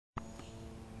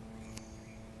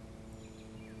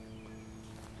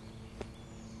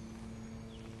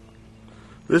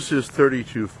This is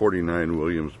 3249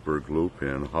 Williamsburg Loop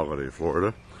in Holiday,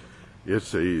 Florida.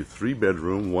 It's a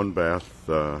 3-bedroom, 1-bath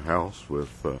house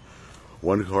with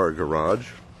 1-car garage.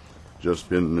 Just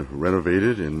been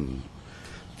renovated and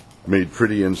made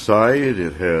pretty inside.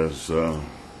 It has a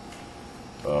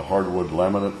hardwood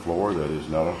laminate floor. That is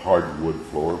not a hardwood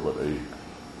floor, but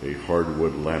a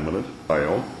hardwood laminate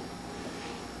tile.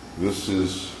 This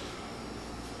is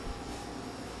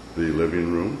the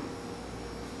living room,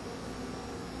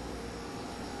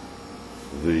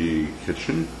 the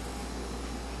kitchen,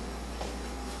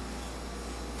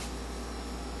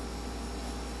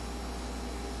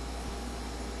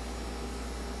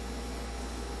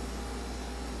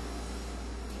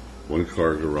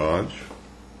 one-car garage,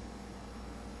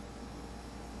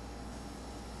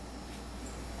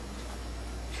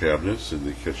 cabinets in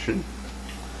the kitchen,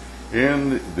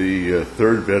 and the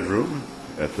third bedroom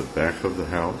at the back of the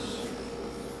house.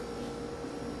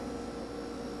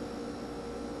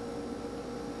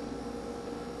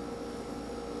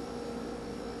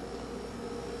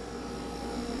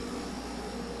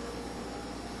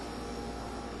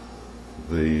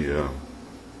 The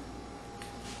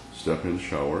step-in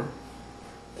shower,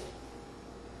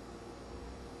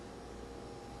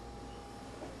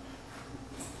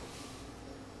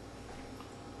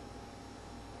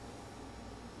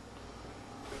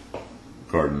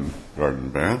 garden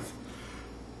bath,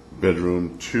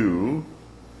 bedroom 2,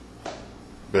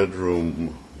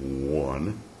 bedroom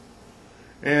 1,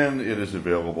 and it is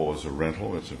available as a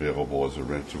rental. It's available as a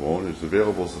rent-to-own. It's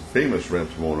available as a famous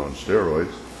rent-to-own on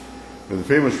steroids. And the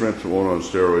famous rent-to-own on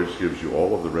steroids gives you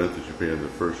all of the rent that you pay in the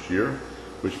first year,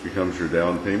 which becomes your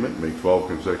down payment. Make 12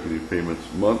 consecutive payments,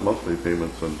 monthly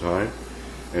payments on time,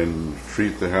 and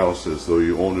treat the house as though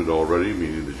you own it already,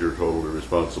 meaning that you're totally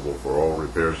responsible for all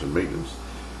repairs and maintenance,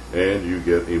 and you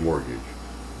get a mortgage.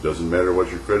 Doesn't matter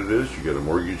what your credit is, you get a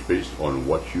mortgage based on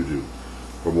what you do.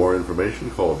 For more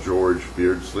information, call George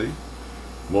Beardsley,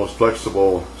 most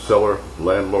flexible seller,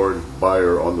 landlord,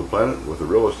 buyer on the planet with a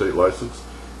real estate license.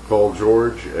 Call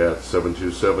George at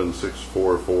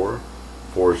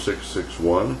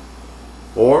 727-644-4661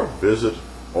 or visit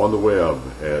on the web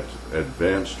at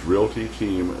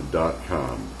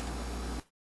advancedrealtyteam.com.